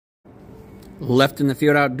Left in the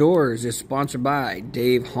Field Outdoors is sponsored by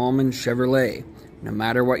Dave Hallman Chevrolet. No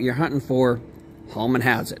matter what you're hunting for, Hallman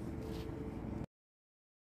has it.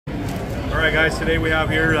 Alright guys, today we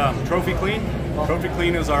have here Trophy Clean. Trophy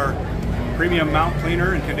Clean is our premium mount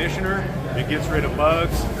cleaner and conditioner. It gets rid of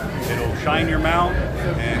bugs, it'll shine your mount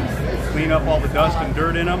and clean up all the dust and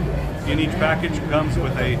dirt in them. In each package comes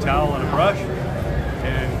with a towel and a brush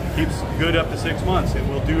and keeps good up to 6 months. It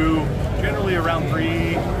will do generally around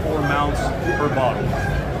 3-4 mounts per bottle.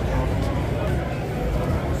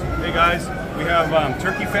 Hey guys, we have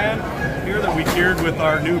turkey fan here that we tiered with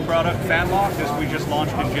our new product Fan Lock. This we just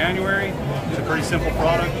launched in January. It's a pretty simple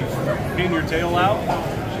product. You pin your tail out,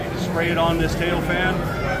 spray it on this tail fan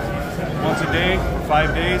once a day for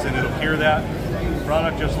 5 days, and it'll cure that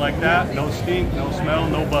product just like that. No stink, no smell,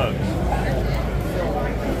 no bugs.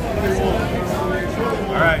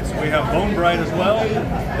 Alright, so we have Bone Bright as well.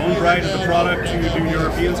 Bone Bright is a product to do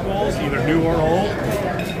European skulls, either new or old.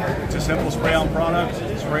 It's a simple spray-on product.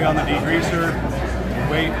 Spray on the degreaser,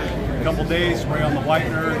 wait a couple days, spray on the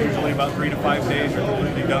whitener, usually about 3 to 5 days, you're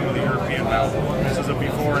completely done with the European mount. This is a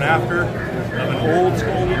before and after of an old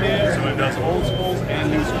skull we did, so it does old skulls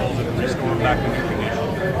and new skulls. It'll restore them back to new condition.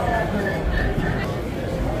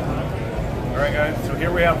 Alright guys, so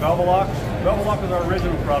here we have Velvet Lock. Velvet Lock is our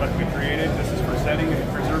original product we created. This is for setting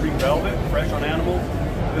and preserving velvet, fresh on animals.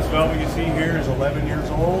 This velvet you see here is 11 years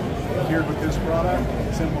old, cured with this product.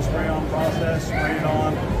 Simple spray-on process, spray it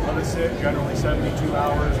on, let it sit, generally 72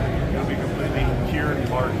 hours. It'll be completely cured and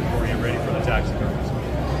hardened before you're ready for the taxidermist.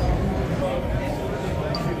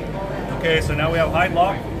 Okay, so now we have Hide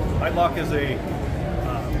Lock. Hide Lock is a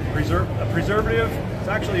preservative. It's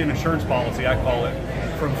actually an insurance policy, I call it.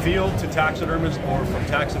 From field to taxidermist or from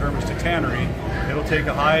taxidermist to tannery, it'll take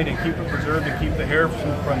a hide and keep it preserved and keep the hair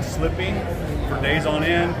from slipping for days on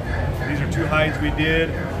end. These are 2 hides we did.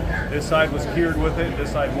 This side was cured with it,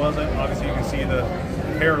 this side wasn't. Obviously you can see the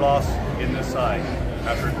hair loss in this side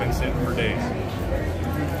after it's been sitting for days.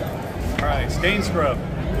 Alright, Stain Scrub.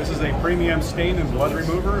 This is a premium stain and blood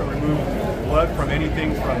remover. It'll remove blood from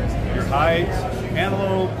anything from your hides,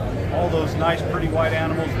 antelope, all those nice pretty white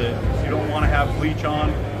animals that you don't want to have bleach on.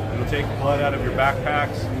 It'll take blood out of your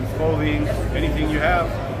backpacks, clothing, anything you have.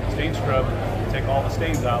 Stain Scrub will take all the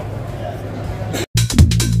stains out.